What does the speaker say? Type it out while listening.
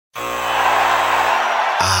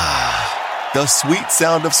The sweet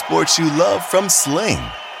sound of sports you love from Sling.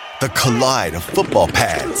 The collide of football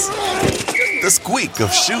pads. The squeak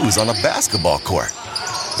of shoes on a basketball court.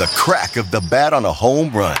 The crack of the bat on a home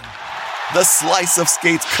run. The slice of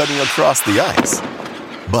skates cutting across the ice.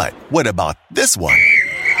 But what about this one?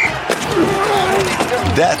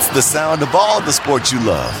 That's the sound of all the sports you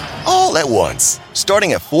love, all at once.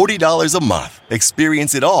 Starting at $40 a month.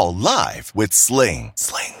 Experience it all live with Sling.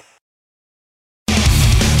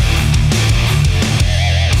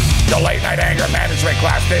 The late night anger management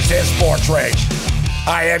class. This is Sports Rage.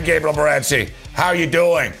 I am Gabriel Morency. How are you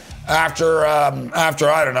doing? After I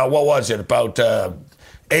don't know, what was it? About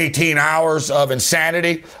 18 hours of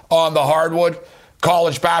insanity on the hardwood.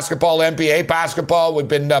 College basketball, NBA basketball. We've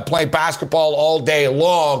been playing basketball all day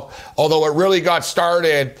long, although it really got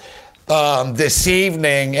started this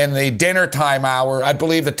evening in the dinner time hour. I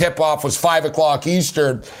believe the tip-off was 5 o'clock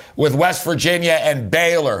Eastern with West Virginia and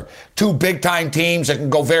Baylor, two big-time teams that can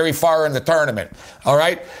go very far in the tournament, all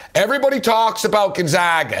right? Everybody talks about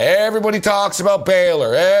Gonzaga. Everybody talks about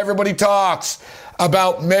Baylor. Everybody talks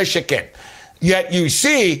about Michigan. Yet you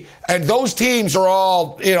see, and those teams are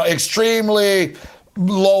all, extremely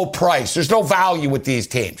low price. There's no value with these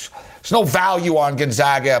teams. There's no value on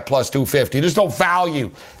Gonzaga at plus 250. There's no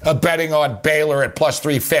value betting on Baylor at plus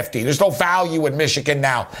 350. There's no value in Michigan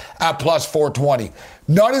now at plus 420.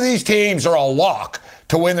 None of these teams are a lock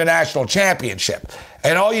to win the national championship.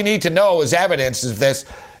 And all you need to know is evidence of this.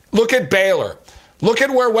 Look at Baylor. Look at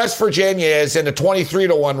where West Virginia is in the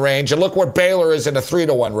 23-1 range, and look where Baylor is in the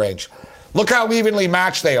 3-1 range. Look how evenly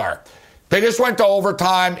matched they are. They just went to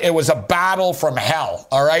overtime. It was a battle from hell,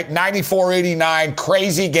 all right? 94-89,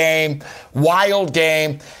 crazy game, wild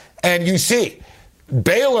game. And you see,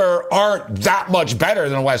 Baylor aren't that much better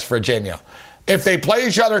than West Virginia. If they play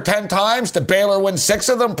each other 10 times, did Baylor win 6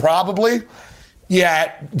 of them? Probably.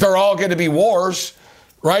 Yeah, they're all going to be wars,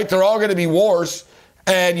 right? They're all going to be wars.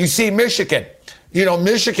 And you see Michigan.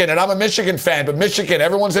 Michigan, and I'm a Michigan fan, but Michigan,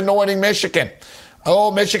 everyone's anointing Michigan.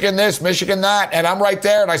 Oh, Michigan this, Michigan that, and I'm right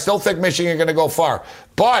there, and I still think Michigan is going to go far.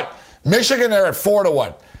 But Michigan, they're at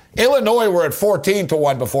 4-1. Illinois were at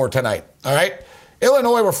 14-1 before tonight, all right?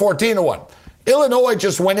 Illinois were 14-1. Illinois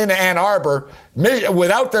just went into Ann Arbor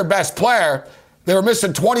without their best player. They were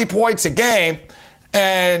missing 20 points a game,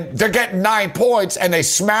 and they're getting 9 points, and they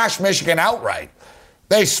smashed Michigan outright.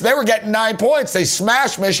 They were getting 9 points. They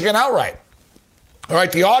smashed Michigan outright. All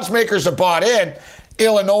right, the odds makers are bought in.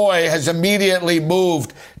 Illinois has immediately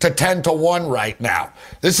moved to 10-1 right now.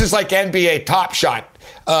 This is like NBA Top Shot,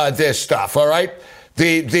 this stuff, all right?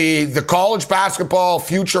 The college basketball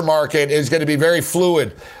future market is going to be very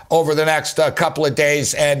fluid over the next couple of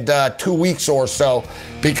days and 2 weeks or so,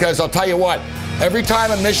 because I'll tell you what, every time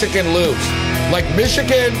a Michigan lose, like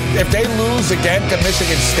Michigan, if they lose again to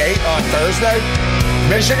Michigan State on Thursday,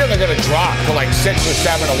 Michigan are going to drop to like 6 or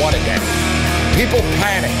 7-1 again. People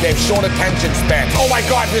panic. They have short attention spans. Oh, my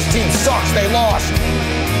God, this team sucks. They lost.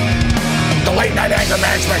 The late night anger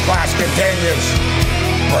management class continues.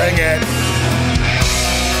 Bring it.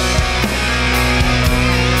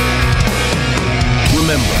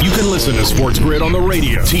 Remember, you can listen to Sports Grid on the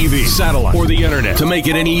radio, TV, satellite, or the internet. To make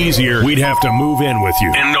it any easier, we'd have to move in with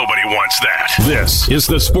you. And nobody wants that. This is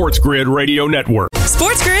the Sports Grid Radio Network.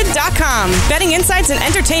 SportsGrid.com. Betting insights and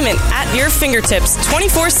entertainment at your fingertips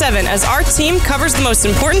 24/7 as our team covers the most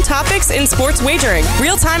important topics in sports wagering.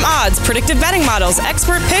 Real-time odds, predictive betting models,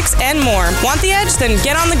 expert picks, and more. Want the edge? Then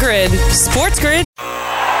get on the grid. SportsGrid.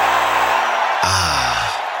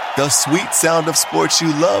 The sweet sound of sports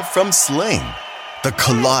you love from Sling. The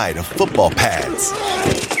collide of football pads.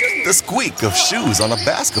 The squeak of shoes on a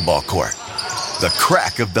basketball court. The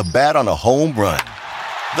crack of the bat on a home run.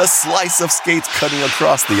 The slice of skates cutting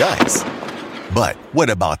across the ice. But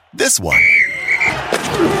what about this one?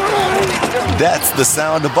 That's the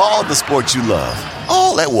sound of all the sports you love,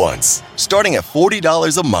 all at once. Starting at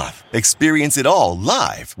 $40 a month. Experience it all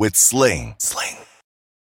live with Sling.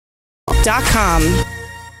 .com.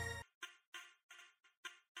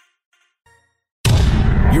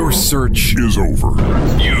 Your search is over.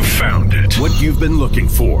 You found it. What you've been looking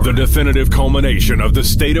for. The definitive culmination of the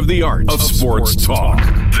state-of-the-art of sports talk.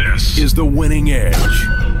 This is The Winning Edge.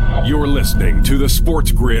 You're listening to the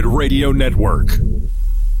Sports Grid Radio Network.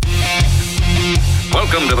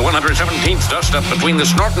 Welcome to the 117th dust-up between the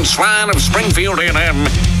Snorton Swine of Springfield A&M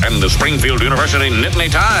and the Springfield University Nittany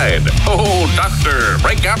Tide. Oh, doctor,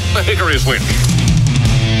 break out the hickory switch.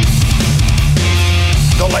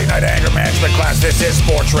 The late night anger management class. This is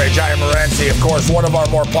Sports Rage. I am Morency. Of course, one of our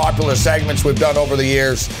more popular segments we've done over the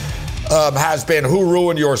years. has been who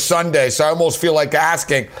ruined your Sunday. So I almost feel like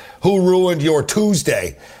asking who ruined your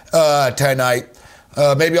Tuesday tonight.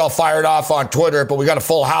 Maybe I'll fire it off on Twitter, but we got a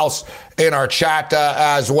full house in our chat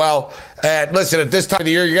as well. And listen, at this time of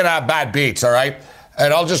the year, you're going to have bad beats, all right?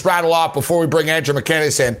 And I'll just rattle off before we bring Andrew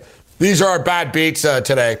McKinnis in. These are our bad beats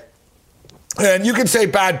today. And you can say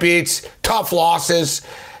bad beats, tough losses.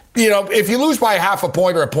 You know, if you lose by half a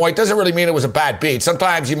point or a point, doesn't really mean it was a bad beat.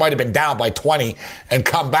 Sometimes you might have been down by 20 and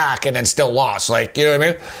come back and then still lost. Like, you know what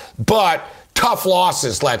I mean? But tough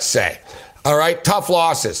losses, let's say. All right, tough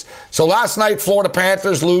losses. So last night, Florida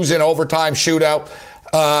Panthers lose in overtime shootout.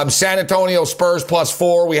 San Antonio Spurs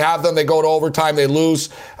 +4. We have them. They go to overtime. They lose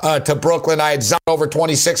to Brooklyn. I had Zion over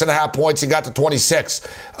 26.5 points. He got to 26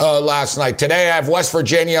 last night. Today, I have West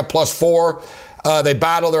Virginia +4. They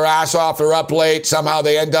battle their ass off. They're up late. Somehow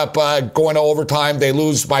they end up going to overtime. They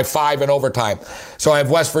lose by 5 in overtime. So I have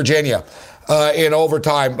West Virginia in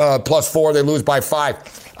overtime +4. They lose by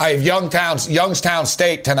 5. I have Youngstown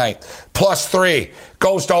State tonight +3.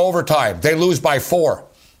 Goes to overtime. They lose by 4.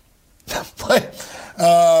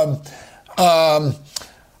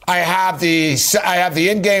 I have the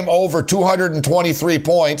in-game over 223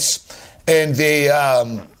 points in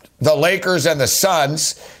the Lakers and the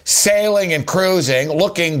Suns, sailing and cruising,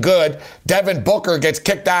 looking good. Devin Booker gets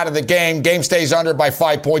kicked out of the game. Game stays under by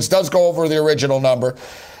 5 points. Does go over the original number.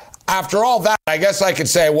 After all that, I guess I could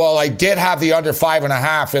say, well, I did have the under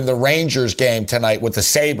 5.5 in the Rangers game tonight with the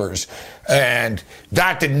Sabres, and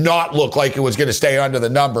that did not look like it was going to stay under the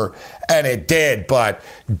number, and it did. But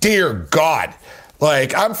dear God,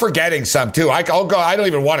 like, I'm forgetting some too. I'll go. I don't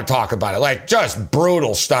even want to talk about it. Like, just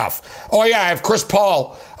brutal stuff. Oh yeah, I have Chris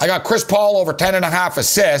Paul. I got Chris Paul over 10.5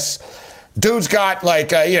 assists. Dude's got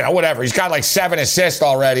like whatever. He's got like 7 assists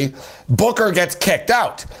already. Booker gets kicked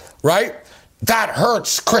out, right? That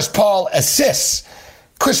hurts Chris Paul assists.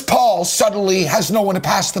 Chris Paul suddenly has no one to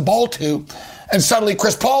pass the ball to, and suddenly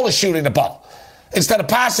Chris Paul is shooting the ball instead of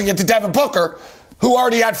passing it to Devin Booker, who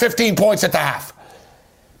already had 15 points at the half.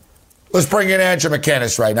 Let's bring in Andrew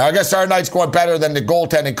McKinnis right now. I guess our night's going better than the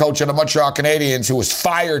goaltending coach of the Montreal Canadiens, who was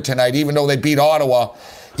fired tonight, even though they beat Ottawa.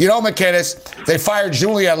 You know, McKinnis, they fired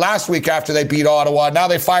Julien last week after they beat Ottawa. Now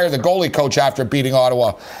they fire the goalie coach after beating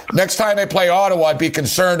Ottawa. Next time they play Ottawa, I'd be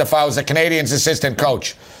concerned if I was the Canadiens' assistant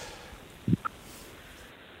coach.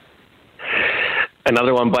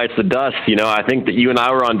 Another one bites the dust. You know, I think that you and I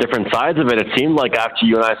were on different sides of it. It seemed like after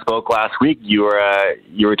you and I spoke last week, you were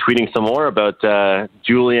tweeting some more about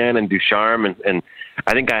Julien and Ducharme, and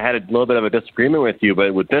I think I had a little bit of a disagreement with you.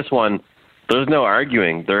 But with this one, there's no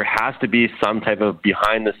arguing. There has to be some type of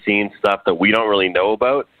behind-the-scenes stuff that we don't really know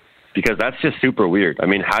about, because that's just super weird. I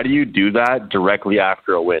mean, how do you do that directly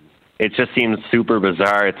after a win? It just seems super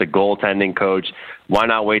bizarre. It's a goaltending coach. Why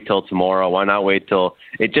not wait till tomorrow? Why not wait till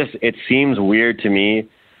it seems weird to me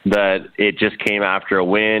that it just came after a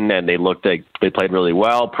win and they looked like they played really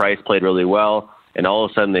well. Price played really well, and all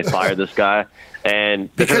of a sudden they fired this guy. And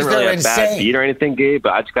this isn't really a bad beat or anything, Gabe,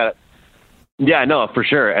 but I just got to. Yeah, no, for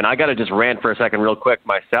sure. And I got to just rant for a second real quick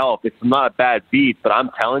myself. It's not a bad beat, but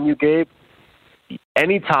I'm telling you, Gabe,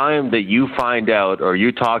 anytime that you find out or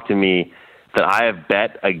you talk to me that I have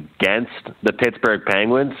bet against the Pittsburgh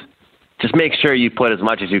Penguins, just make sure you put as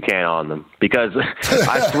much as you can on them. Because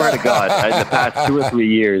I swear to God, in the past 2 or 3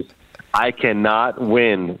 years, I cannot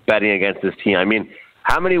win betting against this team. I mean,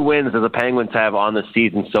 how many wins do the Penguins have on the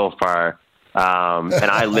season so far? And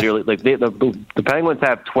I literally, like, the Penguins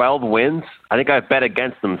have 12 wins. I think I've bet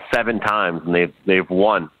against them 7 times, and they've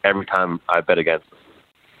won every time I bet against them.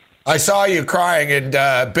 I saw you crying and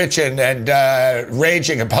bitching and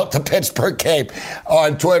raging about the Pittsburgh game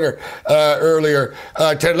on Twitter earlier.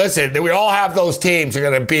 Listen, we all have those teams are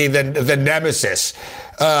going to be the nemesis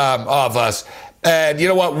of us. And you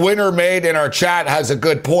know what? Winner Made in our chat has a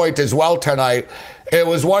good point as well tonight. It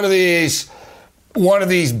was one of these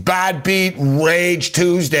bad beat rage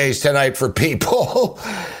Tuesdays tonight for people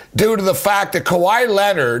due to the fact that Kawhi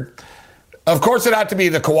Leonard, of course it had to be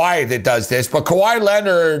the Kawhi that does this, but Kawhi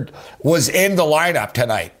Leonard was in the lineup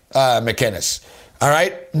tonight, McKinnis. All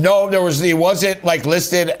right? No, he wasn't like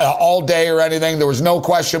listed all day or anything. There was no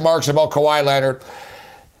question marks about Kawhi Leonard.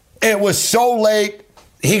 It was so late.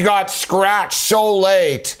 He got scratched so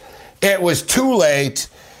late. It was too late.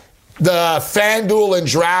 The FanDuel and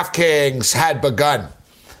DraftKings had begun.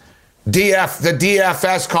 The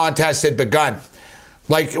DFS contest had begun.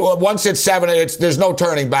 Like, once it's 7, there's no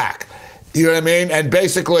turning back. You know what I mean? And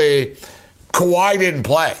basically, Kawhi didn't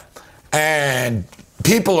play. And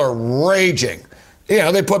people are raging. You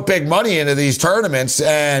know, they put big money into these tournaments,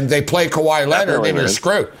 and they play Kawhi Leonard, and you're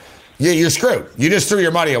screwed. You're screwed. You just threw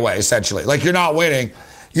your money away, essentially. Like, you're not winning.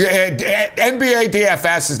 NBA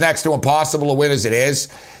DFS is next to impossible to win as it is.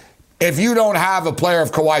 If you don't have a player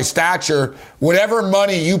of Kawhi's stature, whatever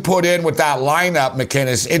money you put in with that lineup,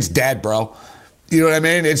 McInnes, it's dead, bro. You know what I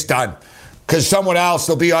mean? It's done. Because someone else,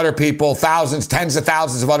 there'll be other people, thousands, tens of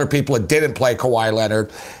thousands of other people that didn't play Kawhi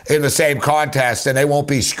Leonard in the same contest, and they won't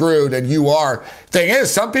be screwed, and you are. Thing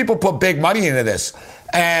is, some people put big money into this.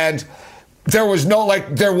 And there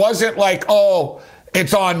wasn't like, oh,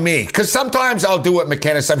 it's on me. Because sometimes I'll do it,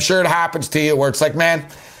 McInnes. I'm sure it happens to you where it's like, man,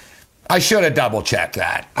 I should have double-checked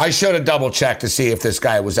that. I should have double-checked to see if this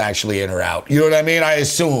guy was actually in or out. You know what I mean? I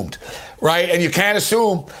assumed, right? And you can't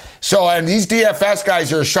assume. So, and these DFS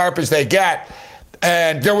guys are as sharp as they get.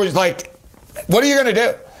 And there was like, what are you going to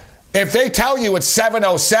do? If they tell you it's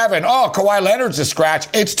 7:07, oh, Kawhi Leonard's a scratch,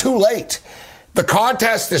 it's too late. The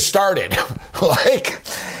contest has started. Like,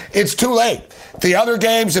 it's too late. The other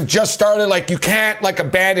games have just started. Like, you can't, like,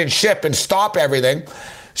 abandon ship and stop everything.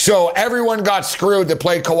 So everyone got screwed that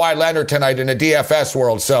played Kawhi Leonard tonight in the DFS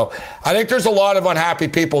world. So I think there's a lot of unhappy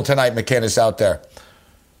people tonight, McInnes, out there.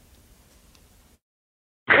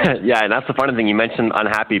 Yeah, and that's the funny thing. You mentioned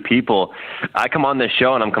unhappy people. I come on this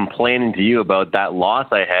show and I'm complaining to you about that loss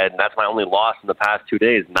I had, and that's my only loss in the past 2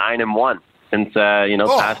 days, 9-1 since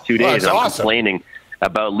past 2 days. I'm awesome. Complaining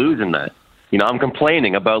about losing that. I'm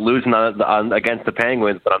complaining about losing against the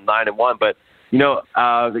Penguins, but I'm 9-1. But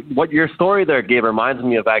what your story there, Gabe, reminds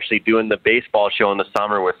me of actually doing the baseball show in the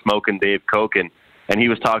summer with Smokin' Dave Koken, and he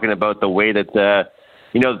was talking about the way that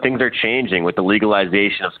things are changing with the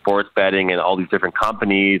legalization of sports betting and all these different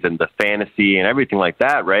companies and the fantasy and everything like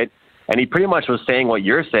that, right? And he pretty much was saying what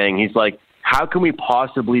you're saying. He's like, how can we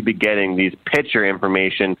possibly be getting these pitcher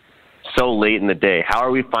information so late in the day? How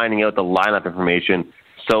are we finding out the lineup information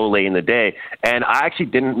so late in the day? And I actually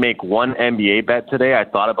didn't make one NBA bet today. I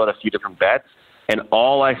thought about a few different bets, and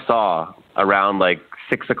all I saw around like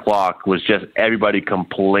 6 o'clock was just everybody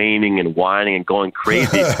complaining and whining and going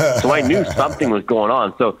crazy. So I knew something was going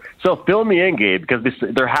on. So fill me in, Gabe, because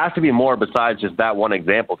there has to be more besides just that one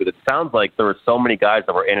example, because it sounds like there were so many guys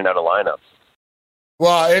that were in and out of lineups.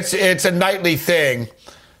 Well, it's a nightly thing.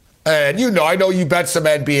 And I know you bet some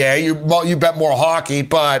NBA, you bet more hockey,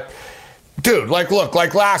 but dude, look,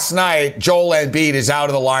 last night, Joel Embiid is out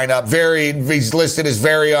of the lineup. He's listed as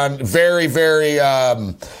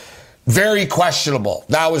very questionable.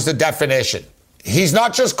 That was the definition. He's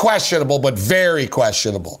not just questionable, but very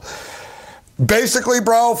questionable. Basically,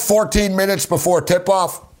 bro, 14 minutes before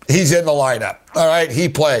tip-off, he's in the lineup. All right, he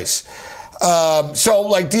plays. So,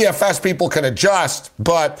 DFS people can adjust,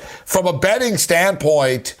 but from a betting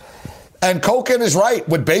standpoint, and Koken is right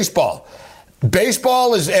with baseball.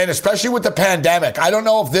 Baseball is, and especially with the pandemic, I don't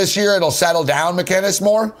know if this year it'll settle down, McInnes,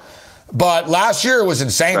 more, but last year it was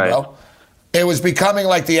insane, right, bro. It was becoming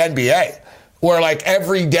like the NBA, where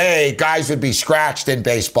every day guys would be scratched in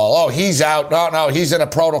baseball. Oh, he's out. No, he's in a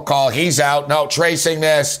protocol. He's out. No, tracing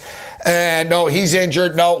this. And no, he's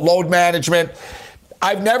injured. No, load management.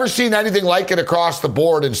 I've never seen anything like it across the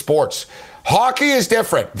board in sports. Hockey is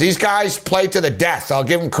different. These guys play to the death. I'll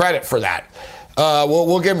give them credit for that.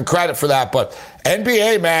 We'll give them credit for that. But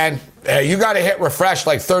NBA, man, you got to hit refresh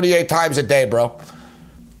 38 times a day, bro.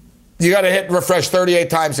 You got to hit refresh 38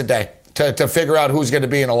 times a day to figure out who's going to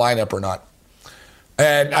be in a lineup or not.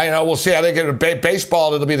 And we'll see. I think in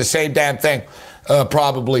baseball, it'll be the same damn thing,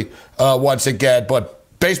 probably once again. But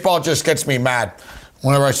baseball just gets me mad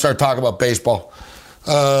whenever I start talking about baseball.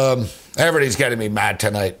 Everybody's getting me mad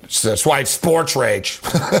tonight. That's why it's Sports Rage.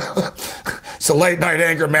 It's a late night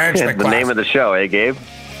anger management class. The name of the show, Gabe?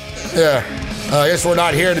 Yeah. I guess we're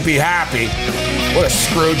not here to be happy. What a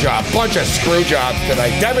screw job. Bunch of screw jobs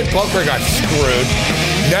tonight. Devin Booker got screwed.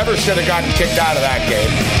 Never should have gotten kicked out of that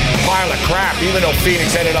game. Pile of crap, even though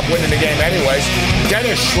Phoenix ended up winning the game anyways.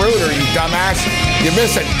 Dennis Schroeder, you dumbass. You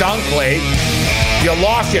miss a dunk late. You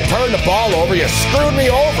lost. You turned the ball over. You screwed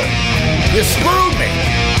me over. You screwed me.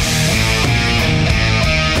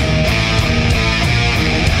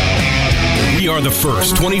 We are the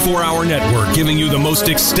first 24-hour network giving you the most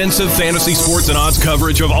extensive fantasy sports and odds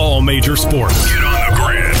coverage of all major sports. Get on the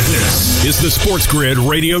grid. This is the Sports Grid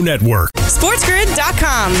Radio Network.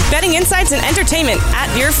 SportsGrid.com. Betting insights and entertainment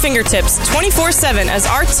at your fingertips 24/7 as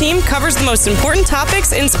our team covers the most important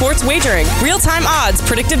topics in sports wagering. Real-time odds,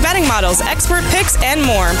 predictive betting models, expert picks, and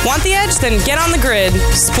more. Want the edge? Then get on the grid.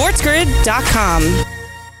 SportsGrid.com.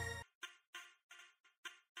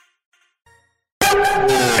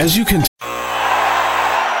 As you can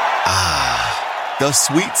the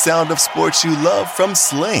sweet sound of sports you love from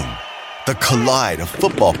Sling. The collide of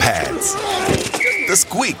football pads. The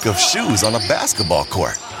squeak of shoes on a basketball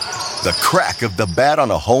court. The crack of the bat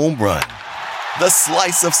on a home run. the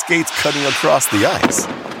slice of skates cutting across the ice.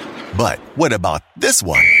 But what about this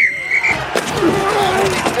one?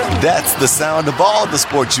 That's the sound of all the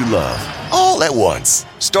sports you love, all at once.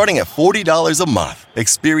 Starting at $40 a month.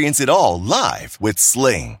 Experience it all live with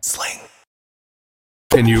Sling.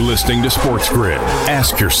 And you listening to Sports Grid?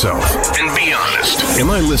 Ask yourself, and be honest, am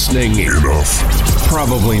I listening enough?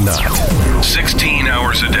 Probably not. 16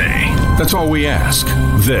 hours a day. That's all we ask.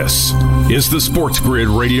 This is the Sports Grid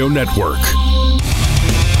Radio Network.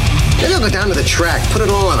 Maybe I'll go down to the track, put it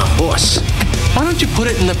all on a horse. Why don't you put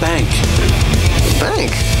it in the bank?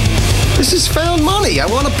 Bank? This is found money. I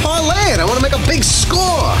want to parlay it. I want to make a big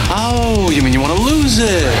score. Oh, you mean you want to lose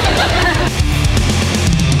it?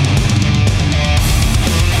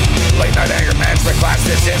 Late Night Anger Management Class.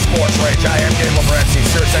 This is Sports Rage. I am Gabriel Morency,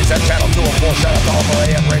 SiriusXM Channel 204. Shout out to all our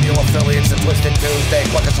AM radio affiliates and Twisted Tuesday.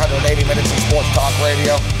 Quickest 180 minutes of sports talk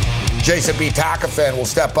radio. Jason B. Takafan will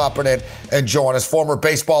step up and join us. Former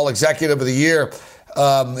baseball executive of the year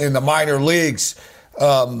in the minor leagues.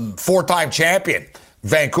 Four-time champion.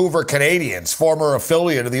 Vancouver Canadians, former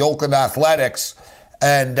affiliate of the Oakland Athletics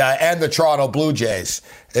and the Toronto Blue Jays.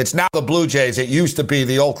 It's now the Blue Jays. It used to be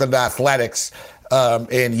the Oakland Athletics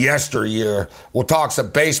in yesteryear. We'll talk some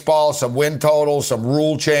baseball, some win totals, some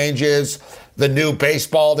rule changes, the new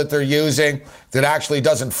baseball that they're using that actually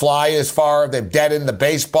doesn't fly as far. They've deadened the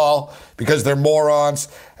baseball because they're morons.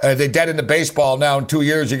 They deadened the baseball. Now in 2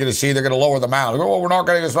 years, you're going to see they're going to lower the mound. Well, we're not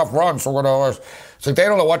getting enough runs, so we're going to. So they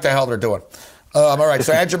don't know what the hell they're doing. All right,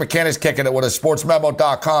 so Andrew McKinnon kicking it with a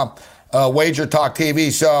sportsmemo.com, Wager Talk TV.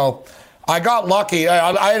 So I got lucky.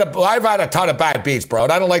 I've had a ton of bad beats, bro,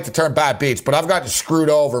 and I don't like the term bad beats, but I've gotten screwed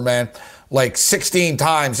over, man, like 16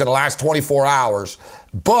 times in the last 24 hours.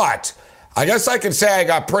 But I guess I can say I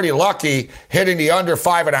got pretty lucky hitting the under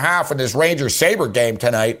 5.5 in this Rangers-Sabre game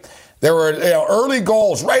tonight. There were early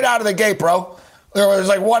goals right out of the gate, bro. There was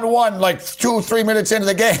like 1-1, like 2-3 minutes into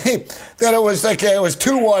the game. Then it was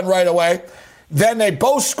 2-1 right away. Then they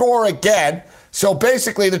both score again. So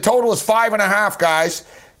basically the total is 5.5, guys.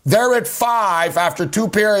 They're at 5 after 2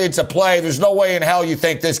 periods of play. There's no way in hell you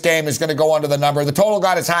think this game is going to go under the number. The total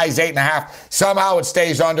got as high as 8.5. Somehow it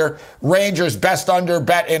stays under. Rangers best under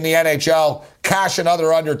bet in the NHL. Cash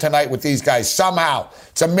another under tonight with these guys. Somehow.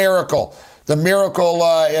 It's a miracle. The miracle,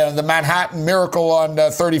 the Manhattan Miracle on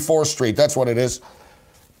 34th Street. That's what it is.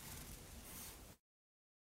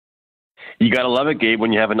 You got to love it, Gabe,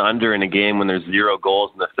 when you have an under in a game when there's 0 goals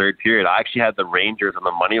in the third period. I actually had the Rangers on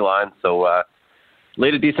the money line, so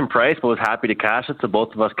laid a decent price, but was happy to cash it. So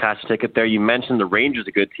both of us cashed a ticket there. You mentioned the Rangers,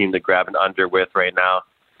 a good team to grab an under with right now.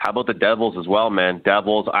 How about the Devils as well, man?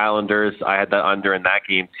 Devils, Islanders, I had that under in that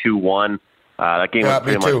game, 2-1. That game was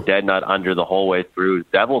pretty much dead nut under the whole way through.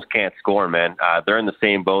 Devils can't score, man. They're in the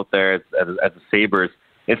same boat there as the Sabres.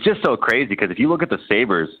 It's just so crazy because if you look at the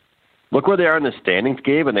Sabres, look where they are in the standings,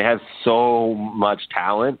 Gabe, and they have so much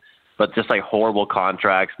talent, but just like horrible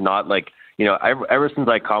contracts, not like, ever since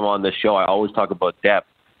I come on this show, I always talk about depth,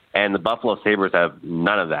 and the Buffalo Sabres have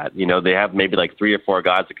none of that. They have maybe like 3 or 4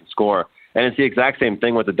 guys that can score, and it's the exact same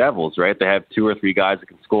thing with the Devils, right? They have 2 or 3 guys that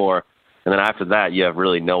can score, and then after that, you have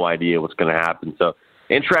really no idea what's going to happen. So,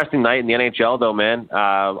 interesting night in the NHL, though, man.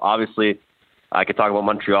 Obviously, I could talk about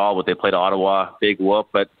Montreal, what they played Ottawa, big whoop,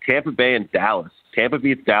 but Tampa Bay and Dallas. Tampa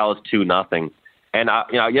beats Dallas 2-0. And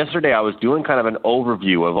yesterday I was doing kind of an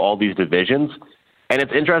overview of all these divisions, and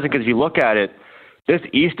it's interesting because if you look at it, this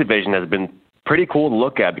East division has been pretty cool to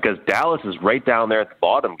look at because Dallas is right down there at the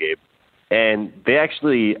bottom, Gabe, and they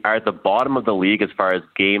actually are at the bottom of the league as far as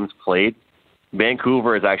games played.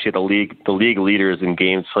 Vancouver is actually the league leaders in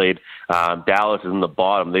games played. Dallas is in the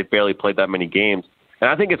bottom. They've barely played that many games, and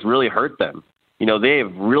I think it's really hurt them. They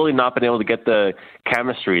have really not been able to get the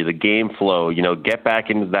chemistry, the game flow, get back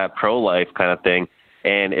into that pro life kind of thing.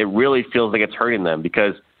 And it really feels like it's hurting them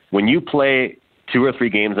because when you play 2 or 3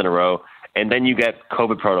 games in a row and then you get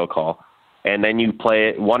COVID protocol and then you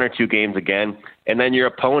play 1 or 2 games again and then your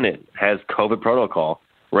opponent has COVID protocol,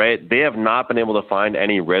 right? They have not been able to find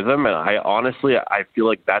any rhythm. And I feel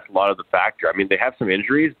like that's a lot of the factor. I mean, they have some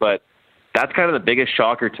injuries, but that's kind of the biggest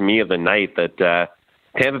shocker to me of the night that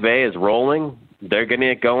Tampa Bay is rolling. They're getting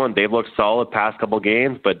it going. They've looked solid past couple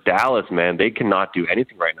games, but Dallas, man, they cannot do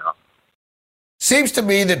anything right now. Seems to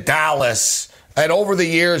me that Dallas, and over the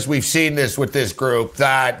years we've seen this with this group,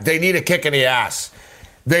 that they need a kick in the ass.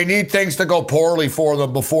 They need things to go poorly for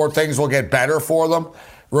them before things will get better for them.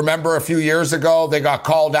 Remember a few years ago, they got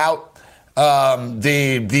called out.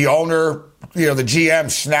 The owner, the GM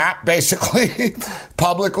snapped basically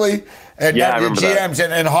publicly. And the GMs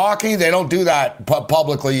in hockey, they don't do that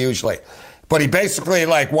publicly usually. But he basically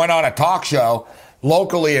went on a talk show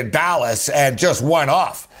locally in Dallas and just went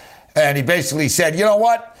off. And he basically said, you know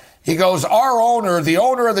what? He goes, our owner, the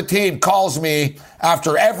owner of the team, calls me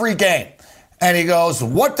after every game. And he goes,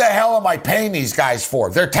 what the hell am I paying these guys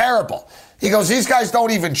for? They're terrible. He goes, these guys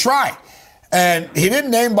don't even try. And he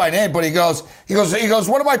didn't name by name, but he goes,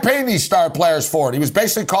 what am I paying these star players for? And he was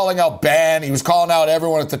basically calling out Ben. He was calling out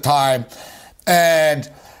everyone at the time. And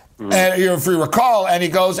if you recall, and he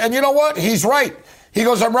goes, and you know what? He's right. He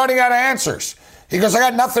goes, I'm running out of answers. He goes, I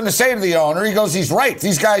got nothing to say to the owner. He goes, he's right.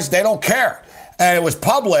 These guys, they don't care. And it was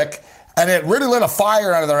public, and it really lit a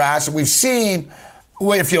fire under their ass. And we've seen,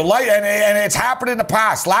 if you like, and it's happened in the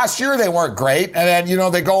past. Last year they weren't great, and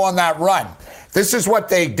then, they go on that run. This is what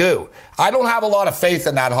they do. I don't have a lot of faith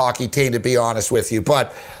in that hockey team, to be honest with you.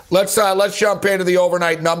 But let's jump into the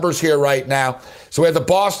overnight numbers here right now. So we have the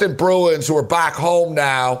Boston Bruins, who are back home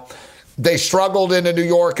now. They struggled in the New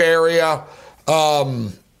York area.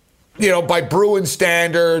 By Bruin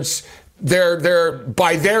standards, they're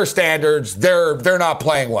by their standards, they're not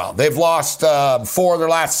playing well. They've lost 4 of their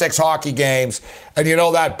last 6 hockey games, and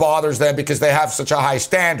that bothers them because they have such a high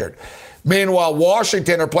standard. Meanwhile,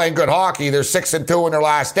 Washington are playing good hockey. They're 6-2 in their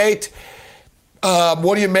last 8.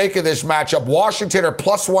 What do you make of this matchup? Washington are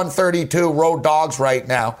plus 132 road dogs right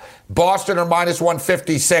now. Boston are minus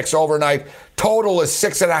 156 overnight. Total is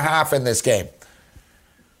 6.5 in this game.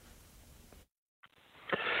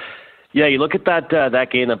 Yeah, you look at that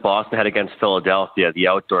game that Boston had against Philadelphia, the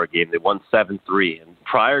outdoor game. They won 7-3. And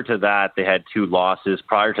prior to that, they had 2 losses.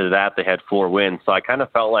 Prior to that, they had 4 wins. So I kind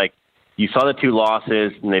of felt like you saw the 2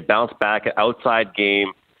 losses, and they bounced back. Outside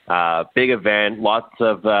game, big event, lots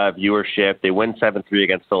of viewership. They win 7-3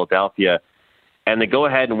 against Philadelphia. And they go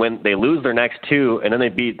ahead and win. They lose their next 2, and then they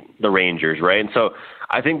beat the Rangers, right? And so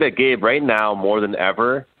I think that, Gabe, right now, more than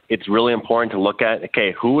ever, it's really important to look at,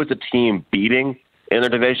 okay, who is the team beating in their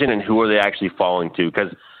division and who are they actually falling to?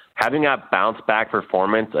 Because having that bounce-back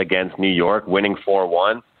performance against New York, winning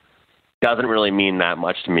 4-1, doesn't really mean that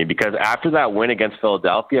much to me. Because after that win against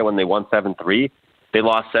Philadelphia, when they won 7-3, they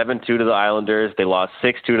lost 7-2 to the Islanders, they lost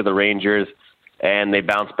 6-2 to the Rangers, and they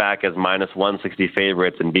bounced back as minus 160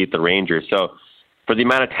 favorites and beat the Rangers. So for the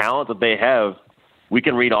amount of talent that they have, we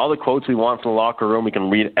can read all the quotes we want from the locker room. We can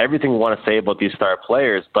read everything we want to say about these star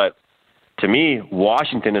players. But to me,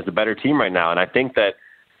 Washington is the better team right now. And I think that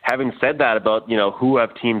having said that about, who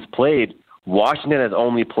have teams played, Washington has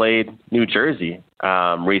only played New Jersey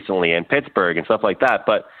recently and Pittsburgh and stuff like that.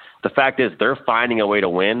 But the fact is they're finding a way to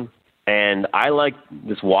win. And I like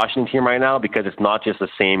this Washington team right now because it's not just the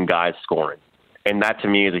same guys scoring. And that to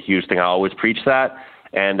me is a huge thing. I always preach that.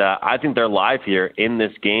 And I think they're live here in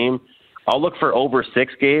this game. I'll look for over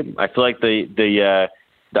 6, Gabe. I feel like the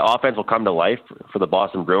offense will come to life for the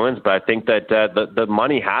Boston Bruins, but I think that the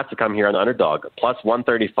money has to come here on the underdog. Plus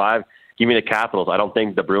 135, give me the Capitals. I don't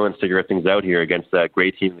think the Bruins figure things out here against a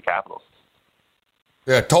great team, the Capitals.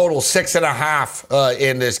 Yeah, total 6.5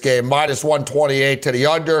 in this game. Minus 128 to the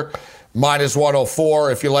under, minus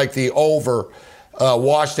 104 if you like the over.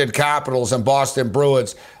 Washington Capitals and Boston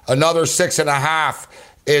Bruins. Another 6.5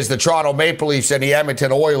 is the Toronto Maple Leafs and the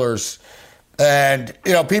Edmonton Oilers. And,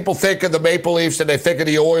 people think of the Maple Leafs and they think of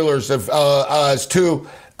the Oilers as 2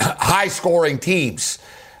 high-scoring teams.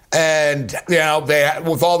 And, they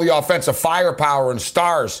with all the offensive firepower and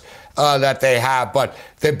stars that they have. But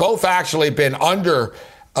they've both actually been under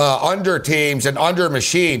teams and under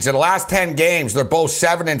machines. In the last 10 games, they're both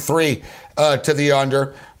 7-3 to the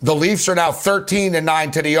under. The Leafs are now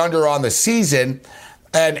 13-9 to the under on the season.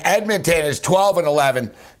 And Edmonton is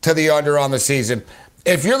 12-11 to the under on the season.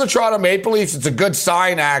 If you're the Toronto Maple Leafs, it's a good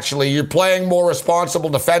sign, actually. You're playing more responsible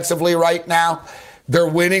defensively right now. They're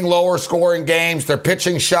winning lower scoring games. They're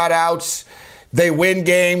pitching shutouts. They win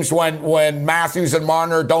games when Matthews and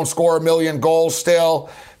Marner don't score 1 million goals still.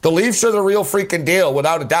 The Leafs are the real freaking deal,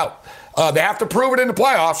 without a doubt. They have to prove it in the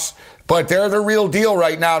playoffs, but they're the real deal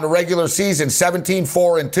right now in the regular season,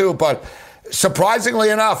 17-4-2. But surprisingly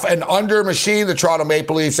enough, an under machine, the Toronto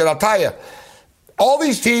Maple Leafs. And I'll tell you, all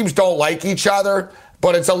these teams don't like each other,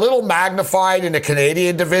 but it's a little magnified in the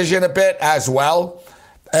Canadian division a bit as well.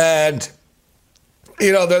 And,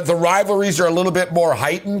 the rivalries are a little bit more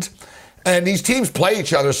heightened. And these teams play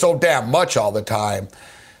each other so damn much all the time.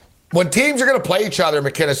 When teams are going to play each other,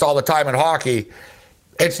 McKinnis, all the time in hockey,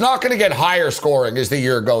 it's not going to get higher scoring as the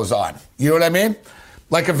year goes on. You know what I mean?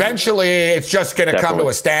 Like, eventually, it's just going to come to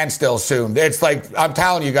a standstill soon. It's like, I'm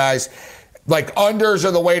telling you guys, like, unders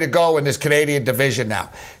are the way to go in this Canadian division now.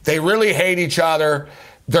 They really hate each other.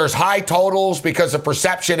 There's high totals because the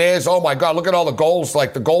perception is, oh my God, look at all the goals,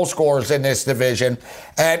 like the goal scorers in this division.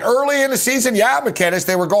 And early in the season, McKinnis,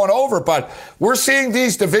 they were going over, but we're seeing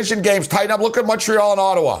these division games tighten up. Look at Montreal and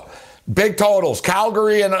Ottawa. Big totals.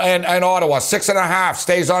 Calgary and Ottawa, 6.5,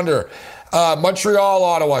 stays under. Montreal,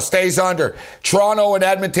 Ottawa, stays under. Toronto and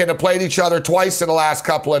Edmonton have played each other twice in the last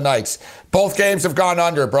couple of nights. Both games have gone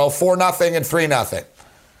under, bro. 4-0 and 3-0.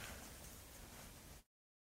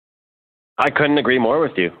 I couldn't agree more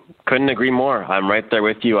with you. Couldn't agree more. I'm right there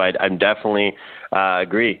with you. I'm definitely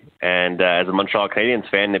agree. And as a Montreal Canadiens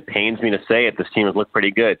fan, it pains me to say it. This team has looked pretty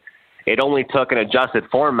good. It only took an adjusted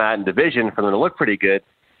format and division for them to look pretty good,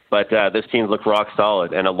 but this team's looked rock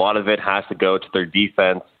solid, and a lot of it has to go to their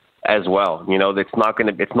defense as well. You know, it's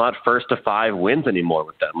not first to 5 wins anymore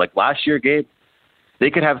with them. Like last year, Gabe, they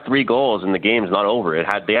could have 3 goals and the game's not over.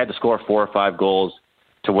 They had to score 4 or 5 goals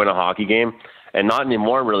to win a hockey game. And not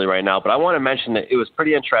anymore really right now. But I want to mention that it was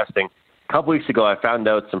pretty interesting. A couple weeks ago, I found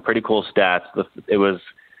out some pretty cool stats. It was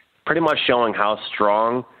pretty much showing how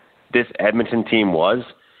strong this Edmonton team was.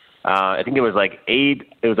 I think it was like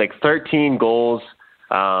 13 goals,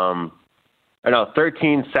 13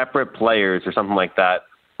 separate players or something like that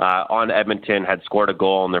on Edmonton had scored a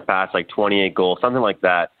goal in their past, like 28 goals, something like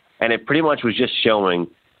that. And it pretty much was just showing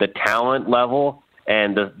the talent level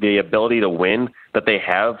and the ability to win that they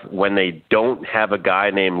have when they don't have a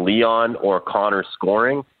guy named Leon or Connor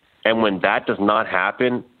scoring. And when that does not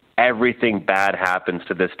happen, everything bad happens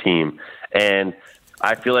to this team. And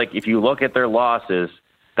I feel like if you look at their losses,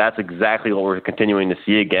 that's exactly what we're continuing to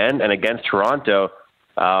see again. And against Toronto,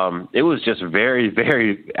 it was just very,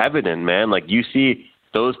 very evident, man. Like you see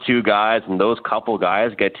those 2 guys and those couple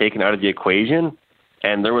guys get taken out of the equation,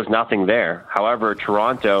 and there was nothing there. However,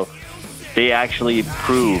 Toronto, they actually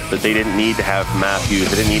proved that they didn't need to have Matthews.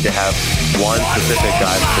 They didn't need to have one specific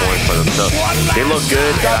guy scoring for them. So they look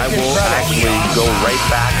good, and I will actually go right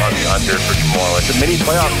back on the under for tomorrow. It's a mini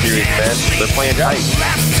playoff series, man. They're playing tight.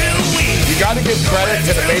 You got to give credit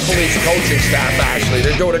to the Maple Leafs coaching staff, actually.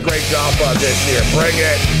 They're doing a great job this year. Bring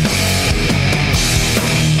it.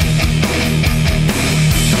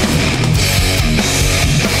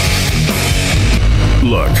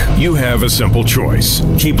 Look, you have a simple choice.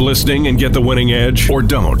 Keep listening and get the winning edge, or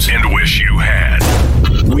don't and wish you had.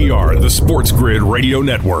 We are the Sports Grid Radio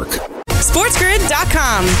Network.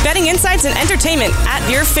 SportsGrid.com. Betting insights and entertainment at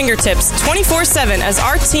your fingertips 24/7 as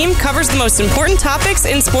our team covers the most important topics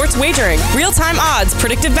in sports wagering. Real-time odds,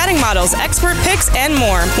 predictive betting models, expert picks, and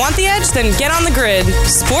more. Want the edge? Then get on the grid.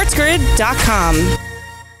 SportsGrid.com.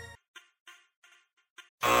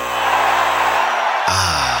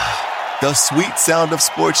 The sweet sound of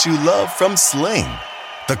sports you love from Sling.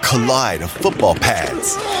 The collide of football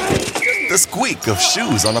pads. The squeak of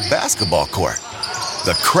shoes on a basketball court.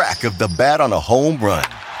 The crack of the bat on a home run.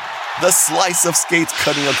 The slice of skates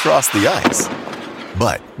cutting across the ice.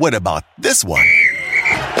 But what about this one?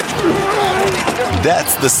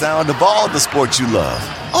 That's the sound of all the sports you love,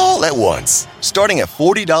 all at once. Starting at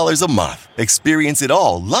 $40 a month. Experience it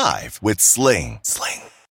all live with Sling. Sling.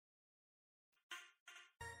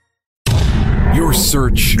 Your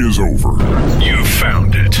search is over. You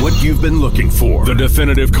found it. What you've been looking for. The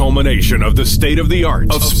definitive culmination of the state-of-the-art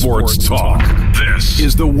of sports talk. This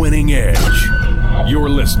is The Winning Edge. You're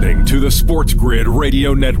listening to the Sports Grid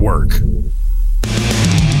Radio Network.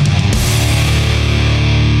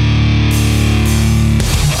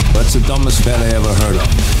 What's the dumbest bet I ever heard of?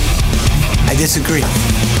 I disagree.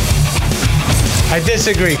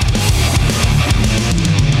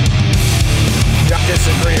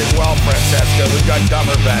 Disagree as well, Francesca. We've got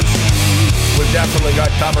dumber bets. We've definitely got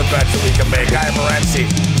dumber bets that we can make. I am Morency.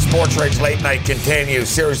 Sports Rage Late Night continues.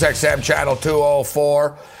 Sirius XM Channel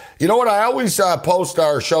 204. You know what? I always post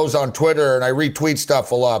our shows on Twitter and I retweet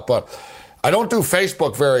stuff a lot, but I don't do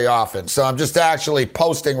Facebook very often. So I'm just actually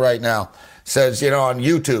posting right now. It says, on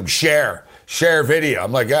YouTube, share video.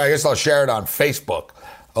 I'm like, yeah, I guess I'll share it on Facebook.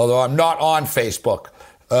 Although I'm not on Facebook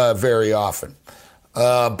very often.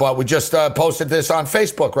 But we just posted this on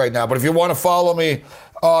Facebook right now. But if you want to follow me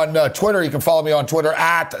on Twitter, you can follow me on Twitter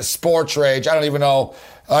at Sports Rage. I don't even know.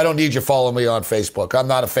 I don't need you to follow me on Facebook. I'm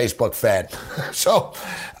not a Facebook fan. So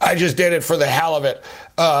I just did it for the hell of it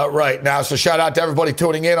right now. So shout out to everybody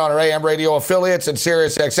tuning in on our AM radio affiliates and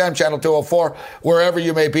Sirius XM Channel 204, wherever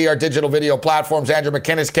you may be, our digital video platforms. Andrew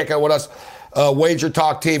McKinnis kicking it with us. Wager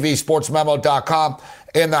Talk TV, sportsmemo.com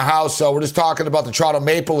in the house. So we're just talking about the Toronto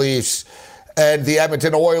Maple Leafs and the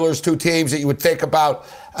Edmonton Oilers, 2 teams that you would think about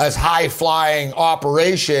as high-flying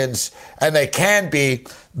operations, and they can be.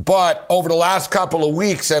 But over the last couple of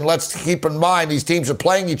weeks, and let's keep in mind, these teams are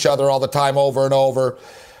playing each other all the time over and over,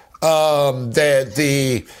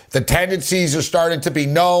 The tendencies are starting to be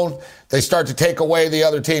known. They start to take away the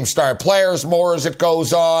other team's star players more as it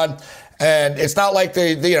goes on. And it's not like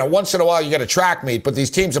once in a while you get a track meet, but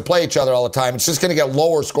these teams that play each other all the time, it's just going to get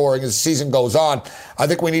lower scoring as the season goes on. I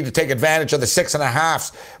think we need to take advantage of the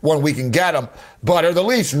 6.5s when we can get them. But are the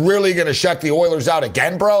Leafs really going to shut the Oilers out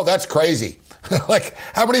again, bro? That's crazy. Like,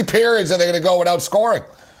 how many periods are they going to go without scoring?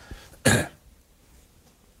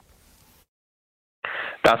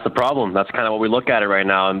 That's the problem. That's kind of what we look at it right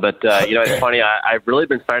now. But, it's funny. I've really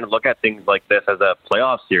been starting to look at things like this as a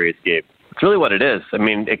playoff series game. It's really what it is. I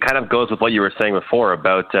mean, it kind of goes with what you were saying before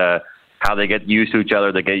about how they get used to each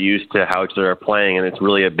other. They get used to how each other are playing, and it's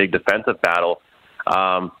really a big defensive battle.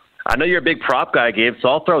 I know you're a big prop guy, Gabe, so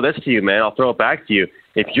I'll throw this to you, man. I'll throw it back to you.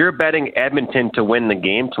 If you're betting Edmonton to win the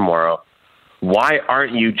game tomorrow, why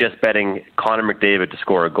aren't you just betting Connor McDavid to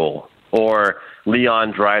score a goal? Or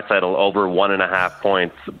Leon Draisaitl over 1.5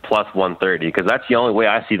 points plus 130? Because that's the only way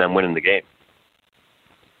I see them winning the game.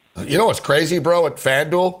 You know what's crazy, bro, at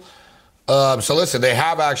FanDuel? So listen, they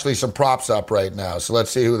have actually some props up right now. So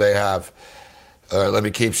let's see who they have. Let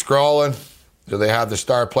me keep scrolling. Do they have the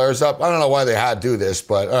star players up? I don't know why they had to do this,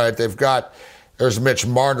 but all right, there's Mitch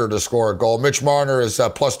Marner to score a goal. Mitch Marner is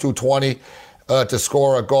plus 220 to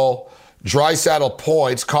score a goal. Draisaitl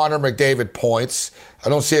points, Connor McDavid points. I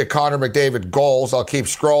don't see a Connor McDavid goals. I'll keep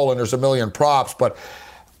scrolling. There's a million props. But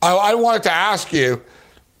I wanted to ask you,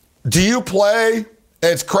 do you play?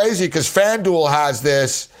 It's crazy because FanDuel has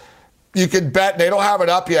this. You can bet. They don't have it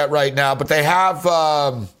up yet right now, but they have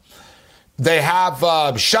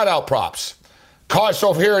shutout props.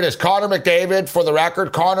 So here it is. Connor McDavid, for the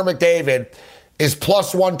record, Connor McDavid is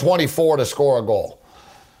plus 124 to score a goal.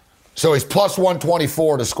 So he's plus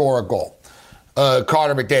 124 to score a goal,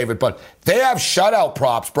 Connor McDavid. But they have shutout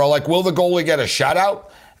props, bro. Like, will the goalie get a shutout?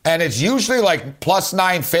 And it's usually like plus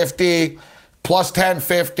 950, plus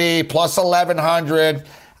 1050, plus 1100.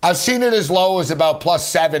 I've seen it as low as about plus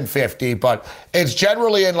 750, but it's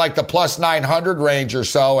generally in like the plus 900 range or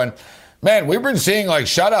so. And man, we've been seeing like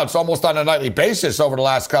shutouts almost on a nightly basis over the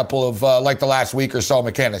last couple of like the last week or so,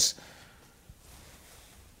 McInnes.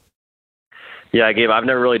 Yeah, Gabe, I've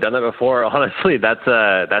never really done that before. Honestly, that's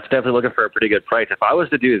definitely looking for a pretty good price. If I was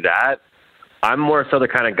to do that, I'm more so the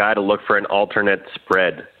kind of guy to look for an alternate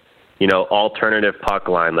spread, alternative puck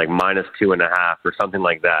line, like minus 2.5 or something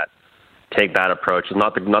like that. Take that approach. It's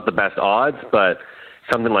not the best odds, but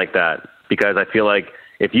something like that. Because I feel like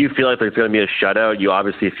if you feel like there's going to be a shutout, you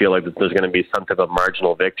obviously feel like there's going to be some type of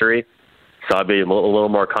marginal victory. So I'd be a little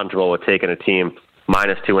more comfortable with taking a team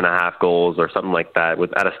minus 2.5 goals or something like that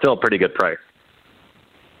at a still pretty good price.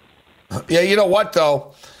 Yeah, you know what,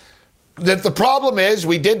 though? The problem is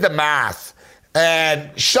we did the math,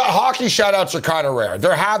 and hockey shutouts are kind of rare.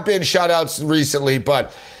 There have been shutouts recently,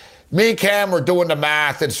 but me and Cam were doing the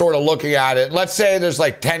math and sort of looking at it. Let's say there's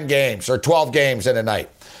like 10 games or 12 games in a night,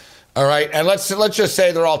 all right? And let's just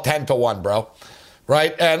say they're all 10-1, bro,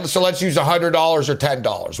 right? And so let's use $100 or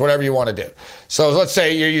 $10, whatever you want to do. So let's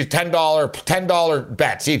say you use $10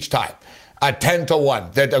 bets each time at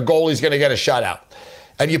 10-1 that a goalie's going to get a shutout.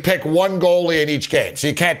 And you pick one goalie in each game. So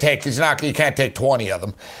you can't take 20 of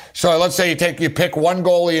them. So let's say you pick one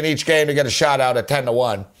goalie in each game to get a shutout at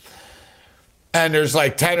 10-1. And there's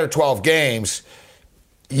like 10 or 12 games.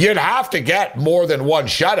 You'd have to get more than one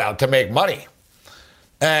shutout to make money.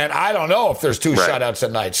 And I don't know if there's two shutouts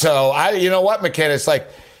a night. So you know what, McKinnon?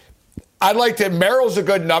 Merrill's a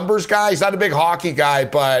good numbers guy. He's not a big hockey guy,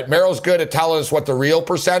 but Merrill's good at telling us what the real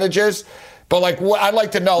percentage is. But I'd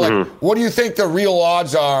like to know, what do you think the real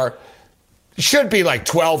odds are? Should be like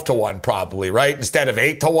 12-1 probably, right? Instead of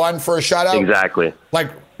 8-1 for a shutout. Exactly.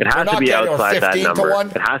 Like it has to be outside that number.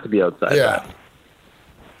 15-1. It has to be outside that.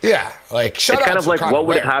 Yeah, like shutouts. It's kind of like what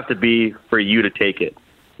would rare. it have to be for you to take it?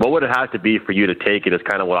 What would it have to be for you to take it is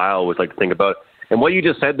kind of what I always like to think about. And what you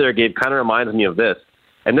just said there, Gabe, kind of reminds me of this.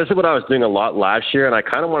 And this is what I was doing a lot last year, and I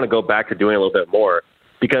kind of want to go back to doing a little bit more.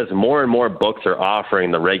 Because more and more books are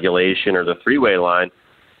offering the regulation or the three-way line.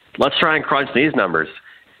 Let's try and crunch these numbers.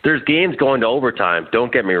 There's games going to overtime.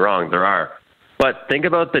 Don't get me wrong, there are. But think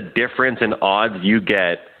about the difference in odds you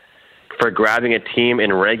get for grabbing a team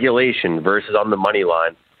in regulation versus on the money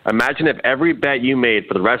line. Imagine if every bet you made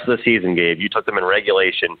for the rest of the season, Gabe, you took them in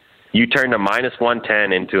regulation. You turned a minus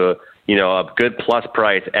 110 into a good plus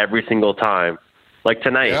price every single time. Like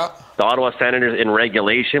tonight, the Ottawa Senators in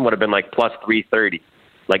regulation would have been like plus 330.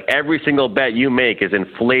 Like every single bet you make is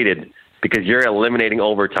inflated because you're eliminating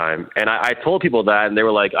overtime. And I told people that, and they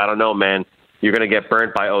were like, I don't know, man, you're going to get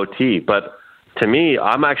burnt by OT. But to me,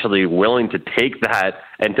 I'm actually willing to take that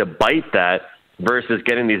and to bite that versus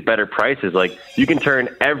getting these better prices. Like, you can turn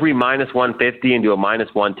every minus 150 into a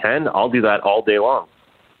minus 110. I'll do that all day long.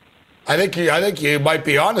 I think you might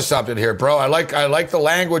be onto something here, bro. I like the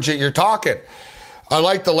language that you're talking. I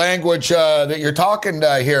like the language that you're talking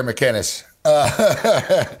here, McInnes.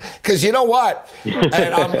 Because you know what?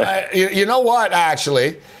 You know what,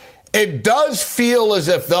 actually? It does feel as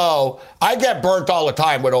if, though, I get burnt all the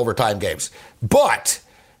time with overtime games. But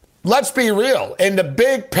let's be real. In the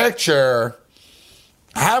big picture,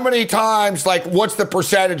 how many times, like, what's the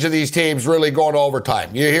percentage of these teams really going to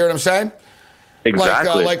overtime? You hear what I'm saying?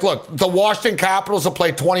 Exactly. Like, look, the Washington Capitals have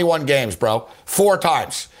played 21 games, bro. 4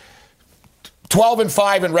 times.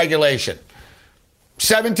 12-5 in regulation.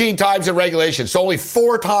 17 times in regulation. So only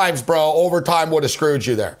 4 times, bro, overtime would have screwed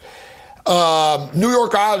you there. New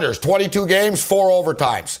York Islanders, 22 games, 4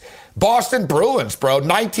 overtimes. Boston Bruins, bro,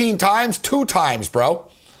 19 times, 2 times, bro.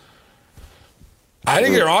 I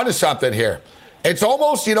think you're onto something here. It's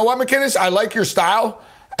almost, you know what, McInnes? I like your style.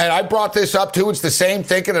 And I brought this up, too. It's the same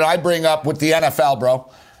thinking that I bring up with the NFL, bro.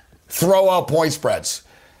 Throw out point spreads.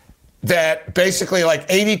 That basically, like,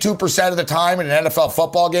 82% of the time in an NFL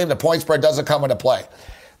football game, the point spread doesn't come into play.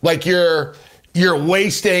 Like, you're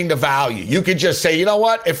wasting the value. You could just say, you know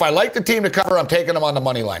what? If I like the team to cover, I'm taking them on the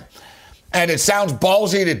money line. And it sounds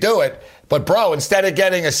ballsy to do it. But, bro, instead of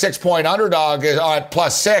getting a 6-point underdog at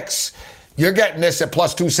 +6, you're getting this at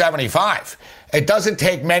 +275. It doesn't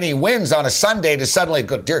take many wins on a Sunday to suddenly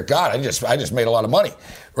go, dear God, I just made a lot of money,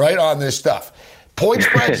 right, on this stuff. Point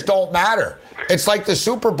spreads don't matter. It's like the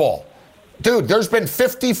Super Bowl. Dude, there's been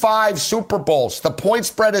 55 Super Bowls. The point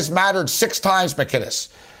spread has mattered 6 times, McInnes.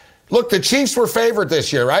 Look, the Chiefs were favored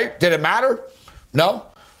this year, right? Did it matter? No.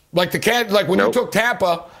 Like when you took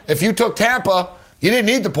Tampa, if you took Tampa, you didn't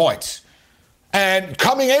need the points. And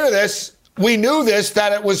coming into this, we knew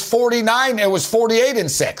that it was 49, it was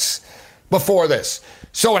 48-6 before this.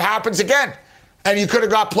 So it happens again. And you could have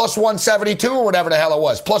got +172 or whatever the hell it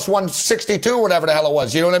was, +162 or whatever the hell it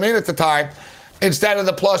was, you know what I mean, at the time, instead of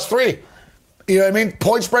the +3. You know what I mean?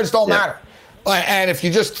 Point spreads don't matter. And if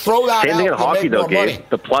you just throw that Same out, thing in you hockey, make though, more Gabe. money.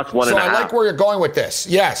 The +1.5. So I like where you're going with this.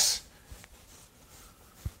 Yes.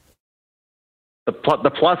 The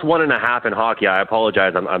 +1.5 in hockey, I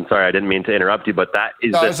apologize. I'm sorry. I didn't mean to interrupt you, but that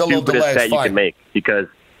is the stupidest bet you can make. Because,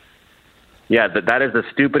 that is the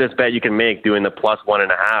stupidest bet you can make, doing the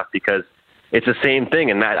 +1.5, because it's the same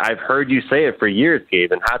thing. And that I've heard you say it for years,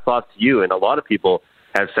 Gabe, and hats off to you. And a lot of people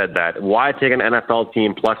have said that. Why take an NFL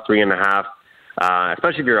team +3.5,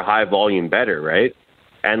 especially if you're a high volume bettor, right?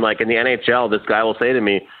 And like in the NHL, this guy will say to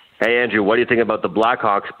me, hey, Andrew, what do you think about the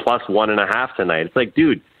Blackhawks +1.5 tonight? It's like,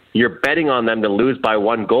 dude, you're betting on them to lose by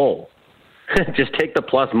 1 goal. Just take the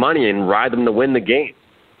plus money and ride them to win the game.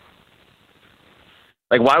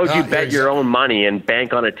 Like, why would you bet your own money and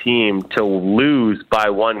bank on a team to lose by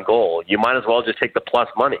 1 goal? You might as well just take the plus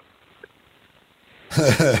money.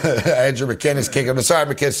 Andrew McInnes kicking. Sorry,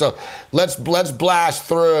 McInnes. So let's blast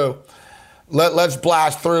through. Let's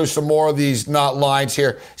blast through some more of these lines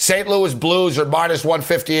here. St. Louis Blues are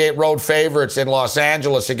 -158 road favorites in Los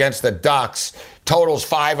Angeles against the Ducks. Totals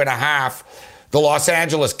 5.5. The Los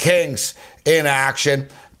Angeles Kings in action.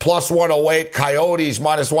 +108. Coyotes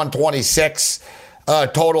 -126.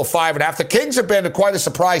 Total 5.5. The Kings have been quite a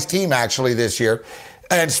surprise team, actually, this year.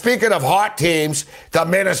 And speaking of hot teams, the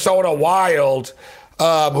Minnesota Wild,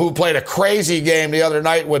 who played a crazy game the other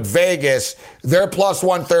night with Vegas, they're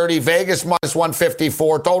 +130. Vegas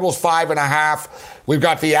 -154. Totals 5.5. We've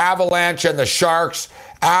got the Avalanche and the Sharks.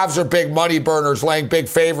 Avs are big money burners, laying big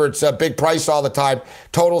favorites, big price all the time.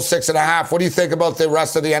 Total 6.5. What do you think about the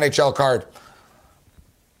rest of the NHL card?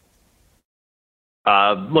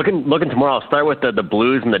 Looking tomorrow, I'll start with the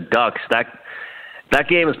Blues and the Ducks. That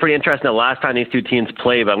game is pretty interesting the last time these two teams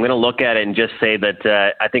played, but I'm going to look at it and just say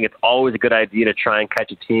that I think it's always a good idea to try and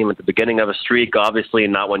catch a team at the beginning of a streak, obviously,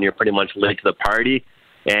 not when you're pretty much late to the party.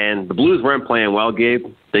 And the Blues weren't playing well, Gabe.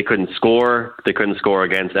 They couldn't score. They couldn't score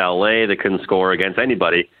against LA. They couldn't score against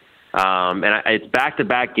anybody. And it's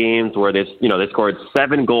back-to-back games where they scored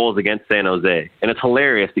 7 goals against San Jose. And it's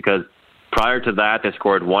hilarious because prior to that, they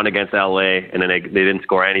scored 1 against LA, and then they didn't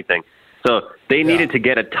score anything. So they needed to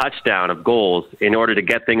get a touchdown of goals in order to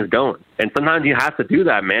get things going. And sometimes you have to do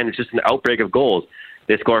that, man. It's just an outbreak of goals.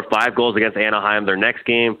 They score 5 goals against Anaheim their next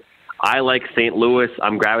game. I like St. Louis.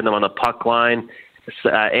 I'm grabbing them on the puck line.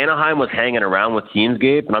 Anaheim was hanging around with teams,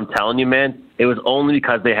 Gabe, and I'm telling you, man, it was only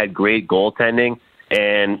because they had great goaltending.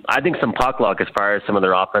 And I think some puck luck as far as some of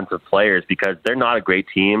their offensive players, because they're not a great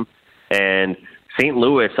team. And St.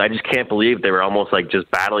 Louis, I just can't believe they were almost like just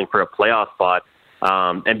battling for a playoff spot.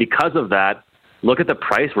 And because of that, look at the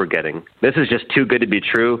price we're getting. This is just too good to be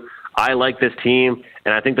true. I like this team,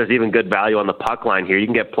 and I think there's even good value on the puck line here. You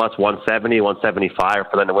can get plus 170, 175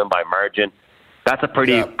 for them to win by margin. That's a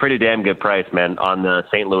pretty damn good price, man, on the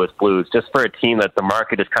St. Louis Blues, just for a team that the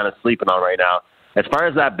market is kind of sleeping on right now. As far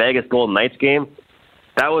as that Vegas Golden Knights game,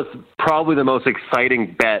 that was probably the most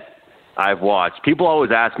exciting bet I've watched. People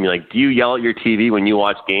always ask me, like, do you yell at your TV when you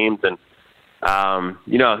watch games? And,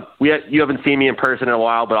 you haven't seen me in person in a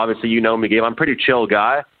while, but obviously you know me, Gabe. I'm a pretty chill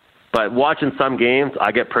guy. But watching some games,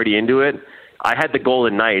 I get pretty into it. I had the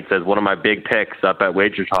Golden Knights as one of my big picks up at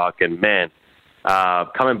Wager Talk, and, man,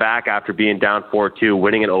 coming back after being down 4-2,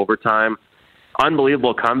 winning in overtime,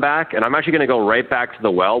 unbelievable comeback. And I'm actually going to go right back to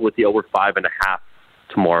the well with the over 5.5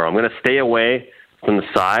 tomorrow. I'm going to stay away from the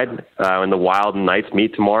side when the Wild and Knights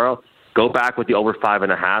meet tomorrow. Go back with the over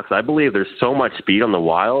 5.5. So I believe there's so much speed on the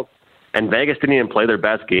Wild, and Vegas didn't even play their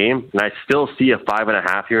best game, and I still see a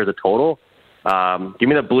 5.5 here as a total. Give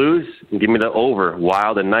me the Blues and give me the over,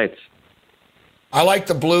 Wild and Knights. I like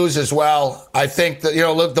the Blues as well. I think that,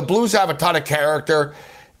 the Blues have a ton of character.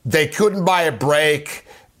 They couldn't buy a break.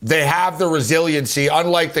 They have the resiliency.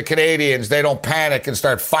 Unlike the Canadians, they don't panic and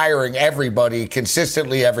start firing everybody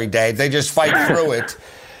consistently every day. They just fight through it.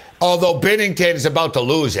 Although Binnington is about to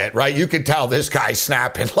lose it, right? You can tell this guy's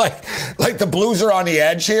snapping. Like the Blues are on the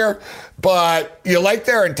edge here, but you like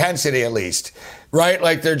their intensity at least, right?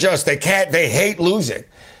 Like they hate losing,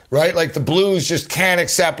 right? Like the Blues just can't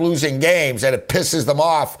accept losing games, and it pisses them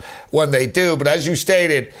off when they do. But as you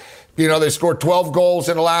stated, they scored 12 goals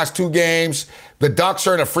in the last 2 games. The Ducks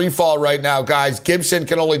are in a free fall right now, guys. Gibson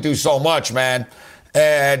can only do so much, man.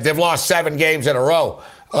 And they've lost 7 games in a row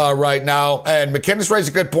right now. And McKinnis raised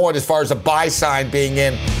a good point as far as a buy sign being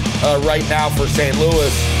in right now for St.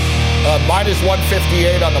 Louis. Minus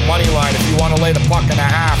 158 on the money line if you want to lay the puck and a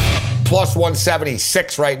half. Plus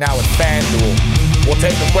 176 right now at FanDuel. We'll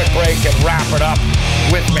take a quick break and wrap it up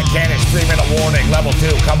with McKinnis. 3-minute warning. Level 2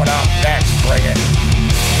 coming up next. Bring it.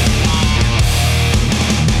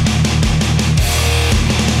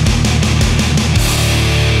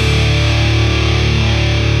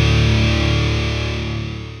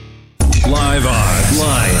 Live odds,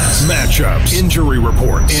 lines, matchups, injury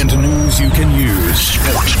reports, and news you can use.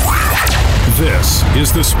 Sports Grid. This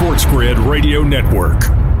is the Sports Grid Radio Network.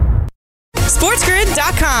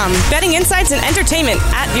 SportsGrid.com. Betting insights and entertainment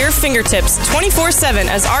at your fingertips 24/7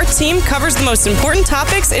 as our team covers the most important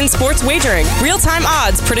topics in sports wagering. Real-time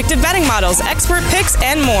odds, predictive betting models, expert picks,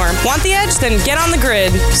 and more. Want the edge? Then get on the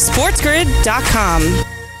grid. SportsGrid.com.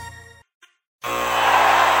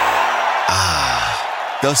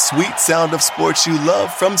 The sweet sound of sports you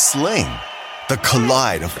love from Sling. The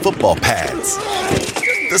collide of football pads.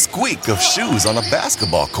 The squeak of shoes on a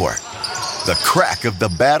basketball court. The crack of the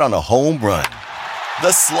bat on a home run.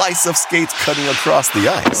 The slice of skates cutting across the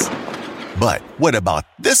ice. But what about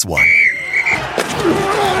this one?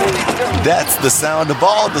 That's the sound of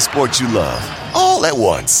all the sports you love, all at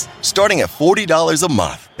once. Starting at $40 a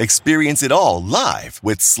month. Experience it all live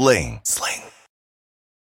with Sling.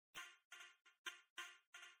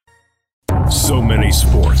 So many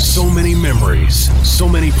sports, so many memories, so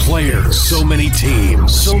many players, so many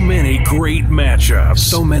teams, so many great matchups,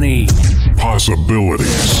 so many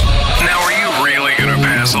possibilities. Now are you really going to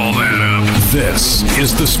pass all that up? This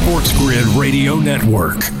is the Sports Grid Radio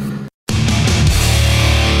Network.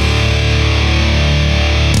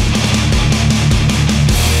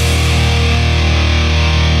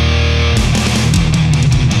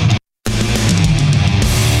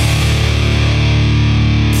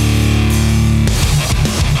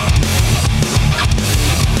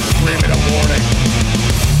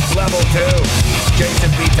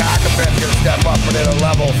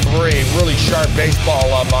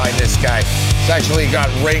 Baseball on mine, this guy. He's actually got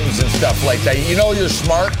rings and stuff like that. You know you're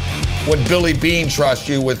smart when Billy Beane trusts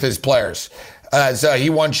you with his players. As he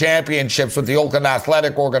won championships with the Oakland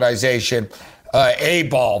Athletic Organization,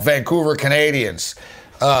 A-Ball, Vancouver Canadians,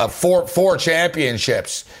 four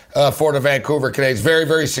championships for the Vancouver Canadians. Very,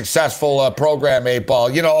 very successful program,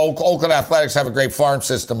 A-Ball. Oakland Athletics have a great farm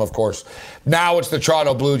system, of course. Now it's the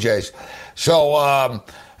Toronto Blue Jays. So,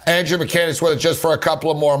 Andrew McKinnis with it just for a couple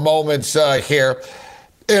of more moments here.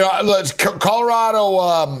 Colorado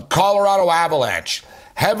Avalanche,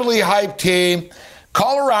 heavily hyped team.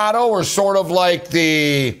 Colorado are sort of like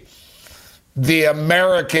the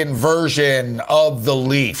American version of the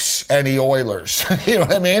Leafs and the Oilers. You know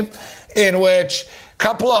what I mean? In which a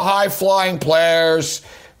couple of high-flying players.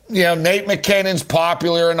 Nate McKinnon's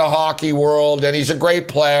popular in the hockey world, and he's a great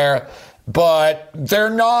player, but they're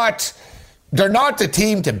not the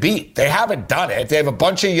team to beat. They haven't done it. They have a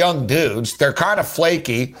bunch of young dudes. They're kind of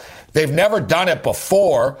flaky. They've never done it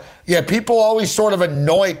before. Yeah, people always sort of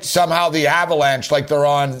anoint somehow the Avalanche like they're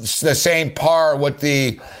on the same par with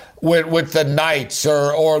the Knights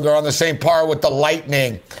or they're on the same par with the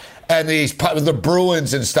Lightning and the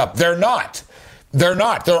Bruins and stuff. They're not. They're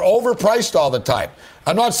overpriced all the time.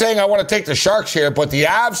 I'm not saying I want to take the Sharks here, but the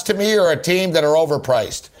Avs to me are a team that are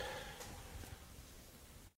overpriced.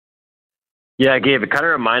 Yeah, Gabe, it kind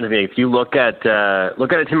of reminds me, if you look at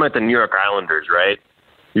a team like the New York Islanders, right?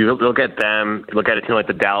 You look at them, look at a team like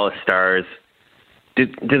the Dallas Stars. Do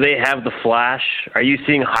they have the flash? Are you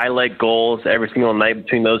seeing highlight goals every single night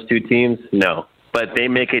between those two teams? No. But they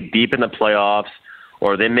make it deep in the playoffs,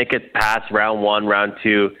 or they make it past round 1, round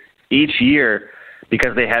 2 each year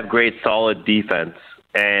because they have great, solid defense.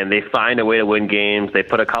 And they find a way to win games. They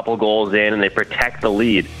put a couple goals in, and they protect the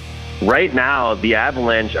lead. Right now, the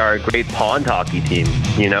Avalanche are a great pond hockey team.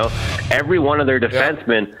 Every one of their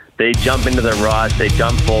defensemen, they jump into the rush, they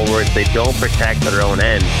jump forwards, they don't protect their own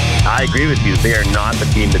end. I agree with you. They are not the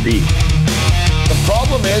team to beat. The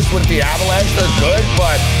problem is with the Avalanche, they're good,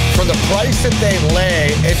 but for the price that they lay,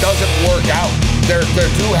 it doesn't work out. They're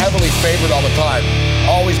too heavily favored all the time.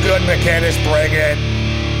 Always good, McInnes, bring it.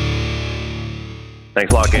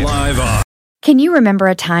 Thanks a lot, Gabe. Live on. Can you remember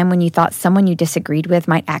a time when you thought someone you disagreed with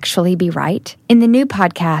might actually be right? In the new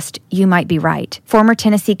podcast, You Might Be Right, former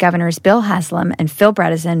Tennessee Governors Bill Haslam and Phil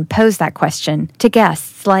Bredesen pose that question to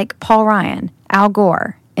guests like Paul Ryan, Al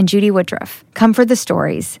Gore, and Judy Woodruff. Come for the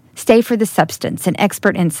stories, stay for the substance and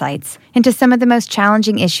expert insights into some of the most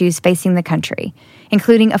challenging issues facing the country,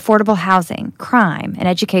 including affordable housing, crime, and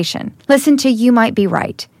education. Listen to You Might Be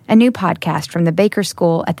Right, a new podcast from the Baker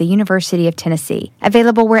School at the University of Tennessee,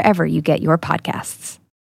 available wherever you get your podcasts.